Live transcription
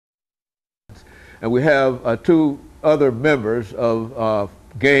And we have two other members of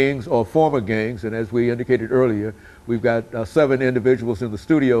gangs or former gangs, and as we indicated earlier, we've got 7 individuals in the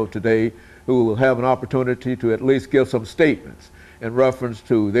studio today who will have an opportunity to at least give some statements in reference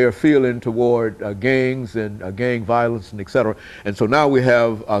to their feeling toward gangs and gang violence and et cetera. And so now we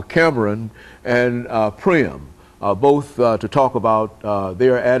have Cameron and Primm, both to talk about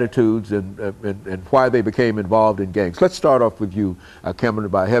their attitudes and why they became involved in gangs. Let's start off with you, Cameron,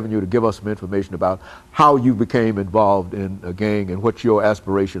 by having you to give us some information about how you became involved in a gang and what your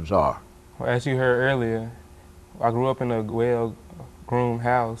aspirations are. Well, as you heard earlier, I grew up in a well-groomed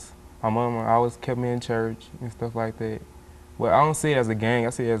house. My mom always kept me in church and stuff like that. Well, I don't see it as a gang,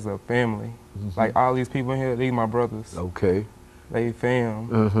 I see it as a family. Like all these people in here, these my brothers. Okay. They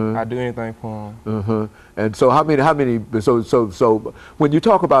fam. I do anything for them. And so how many, so when you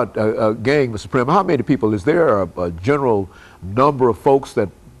talk about a gang, Mr. Primm, how many people, is there a general number of folks that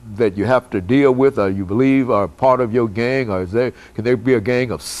you have to deal with, or you believe are part of your gang, or can there be a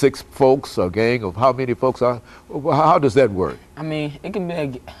gang of 6 folks, a gang of how many folks are, how does that work? I mean, it can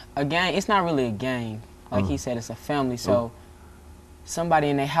be a gang, it's not really a gang. Like he said, it's a family, so somebody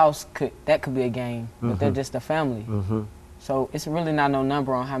in their house could be a gang, but they're just a family. So it's really not no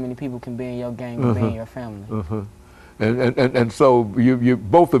number on how many people can be in your gang or be in your family. And so you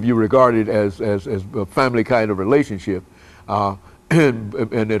both of you regard it as a family kind of relationship.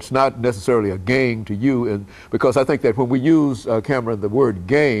 And it's not necessarily a gang to you, and because I think that when we use, Cameron, the word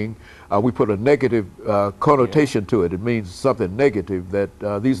gang, we put a negative connotation to it. It means something negative, that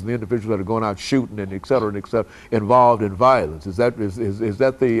these are the individuals that are going out shooting and et cetera, involved in violence. Is that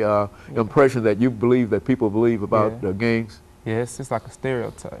the impression that you believe, that people believe about gangs? Yes, it's like a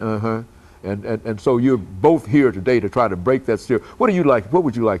stereotype. And so you're both here today to try to break that stereotype. What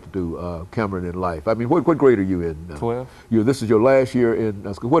would you like to do, Cameron, in life? I mean, what grade are you in? 12. This is your last year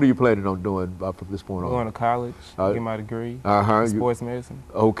in school. What are you planning on doing from this point on? Going to college, get my degree, sports medicine.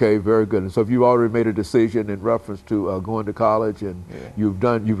 Okay, very good. And so have you already made a decision in reference to going to college, and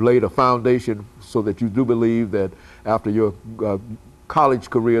you've laid a foundation so that you do believe that after your college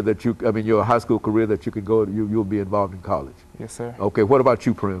career your high school career, that you can go, you'll be involved in college? Yes, sir. Okay, what about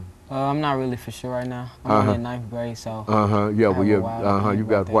you, Primm? I'm not really for sure right now. I'm only in 9th grade, so. Yeah, well, you've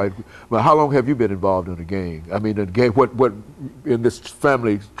got white. Well, how long have you been involved in a gang? I mean, a gang. What in this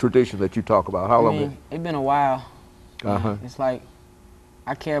family tradition that you talk about? How long? It's been a while. It's like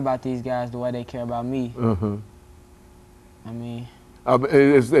I care about these guys the way they care about me. I mean.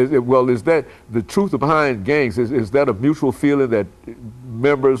 Is that the truth behind gangs? Is that a mutual feeling that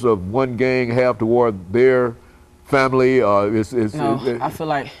members of one gang have toward their family? No, I feel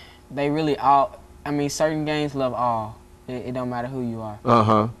like they really all, certain gangs love all. It don't matter who you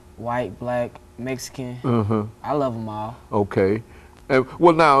are. White, black, Mexican. I love them all. Okay.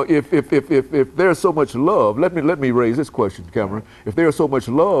 Well, now, if there's so much love, let me raise this question, Cameron. If there's so much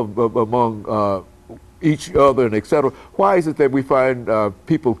love among each other and et cetera, why is it that we find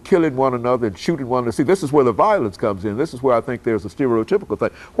people killing one another and shooting one another? See, this is where the violence comes in. This is where I think there's a stereotypical thing.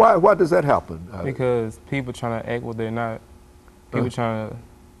 Why does that happen? Because people trying to act what they're not. People trying to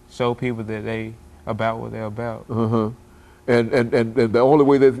show people that they about what they're about. And the only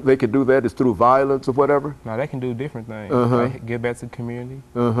way that they can do that is through violence or whatever? No, they can do different things. Like give back to the community,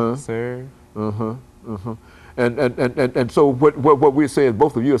 serve. And so what we're saying,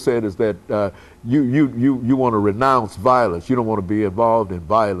 both of you are saying, is that you want to renounce violence. You don't want to be involved in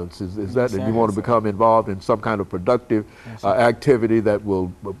violence. Is that, and you want to become involved in some kind of productive activity that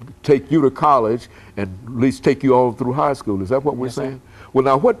will take you to college and at least take you all through high school. Is that what we're saying? Well,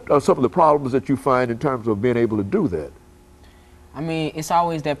 now, what are some of the problems that you find in terms of being able to do that? I mean, it's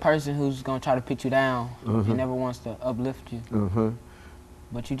always that person who's going to try to put you down and never wants to uplift you.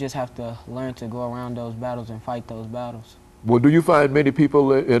 But you just have to learn to go around those battles and fight those battles. Well, do you find many people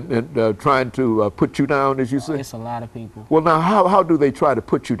trying to put you down, as you say? It's a lot of people. Well, now, how do they try to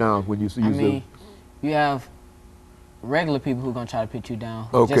put you down when you use them? I mean, you have regular people who are going to try to put you down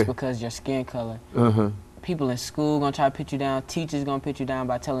just because your skin color. People in school going to try to put you down. Teachers going to put you down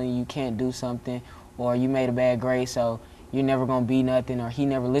by telling you you can't do something, or you made a bad grade, so you're never going to be nothing, or he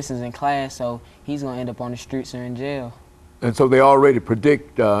never listens in class, so he's going to end up on the streets or in jail. And so they already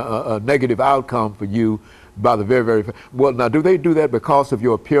predict a negative outcome for you by the very well. Now, do they do that because of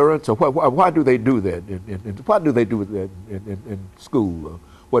your appearance, or why do they do that? Why do they do that in school?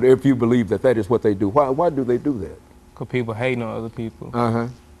 What if you believe that is what they do? Why do they do that? Because people hating on other people.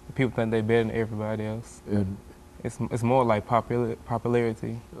 People think they're better than everybody else. And it's more like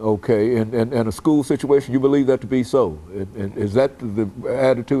popularity. Okay, and a school situation, you believe that to be so? And is that the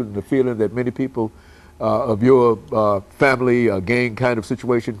attitude and the feeling that many people of your family gang kind of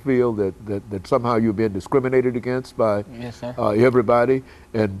situation feel that somehow you're being discriminated against by Yes, sir. Everybody?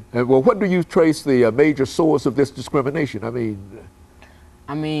 And well, what do you trace the major source of this discrimination?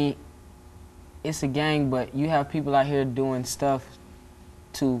 I mean, it's a gang, but you have people out here doing stuff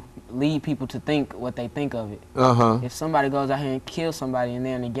to lead people to think what they think of it. If somebody goes out here and kills somebody and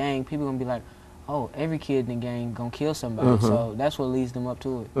they're in a gang, people gonna be like, oh, every kid in the gang gonna kill somebody. So that's what leads them up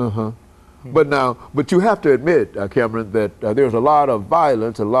to it. But you have to admit, Cameron, that there's a lot of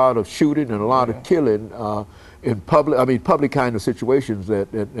violence, a lot of shooting, and a lot of killing in public. Public kind of situations.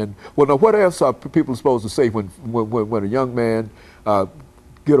 Well, now, what else are people supposed to say when a young man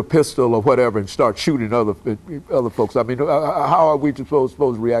get a pistol or whatever and start shooting other folks? How are we supposed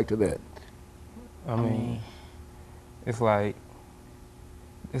to react to that? I mean, it's like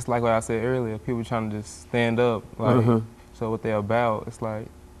what I said earlier. People trying to just stand up. So what they're about, it's like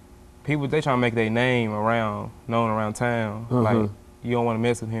people, they trying to make their name known around town. Like, you don't want to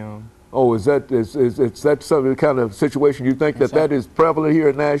mess with him. Oh, is that some kind of situation you think that is prevalent here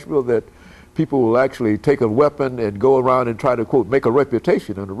in Nashville, that people will actually take a weapon and go around and try to, quote, make a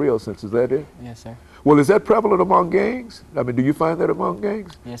reputation in the real sense? Is that it? Yes, sir. Well, is that prevalent among gangs? Do you find that among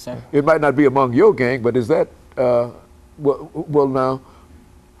gangs? Yes, sir. It might not be among your gang, but is that, well now,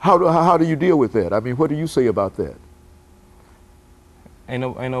 how do you deal with that? What do you say about that? Ain't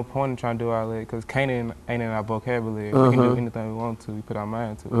no point in trying to do all that, because ain't in our vocabulary. We can do anything we want to. We put our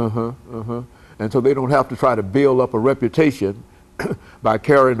mind to it. And so they don't have to try to build up a reputation by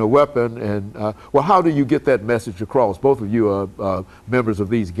carrying a weapon. And well, how do you get that message across? Both of you are members of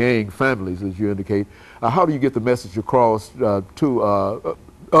these gang families, as you indicate. How do you get the message across to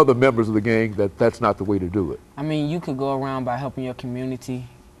other members of the gang that that's not the way to do it? You could go around by helping your community,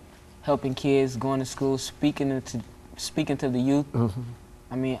 helping kids, going to school, speaking to the youth.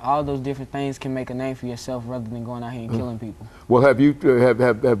 All those different things can make a name for yourself rather than going out here and killing people. Well, have you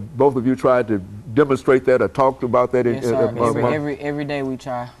have both of you tried to demonstrate that or talked about that? Yes, sir. Every day we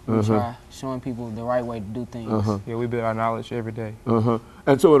try. We try showing people the right way to do things. Yeah, we build our knowledge every day.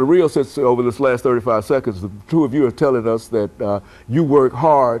 And so in a real sense, over this last 35 seconds, the two of you are telling us that you work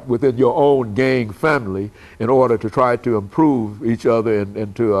hard within your own gang family in order to try to improve each other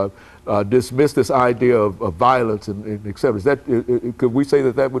and to dismiss this idea of violence and et cetera. Is that, could we say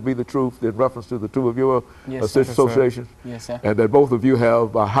that would be the truth in reference to the two of your associations? Yes, sir. And that both of you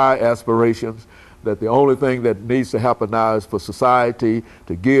have high aspirations, that the only thing that needs to happen now is for society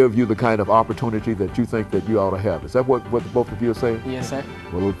to give you the kind of opportunity that you think that you ought to have. Is that what both of you are saying? Yes, sir.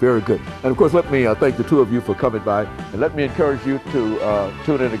 Well, very good. And of course, let me thank the two of you for coming by, and let me encourage you to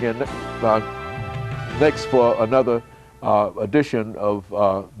tune in again next for another edition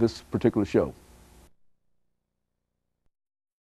of this particular show.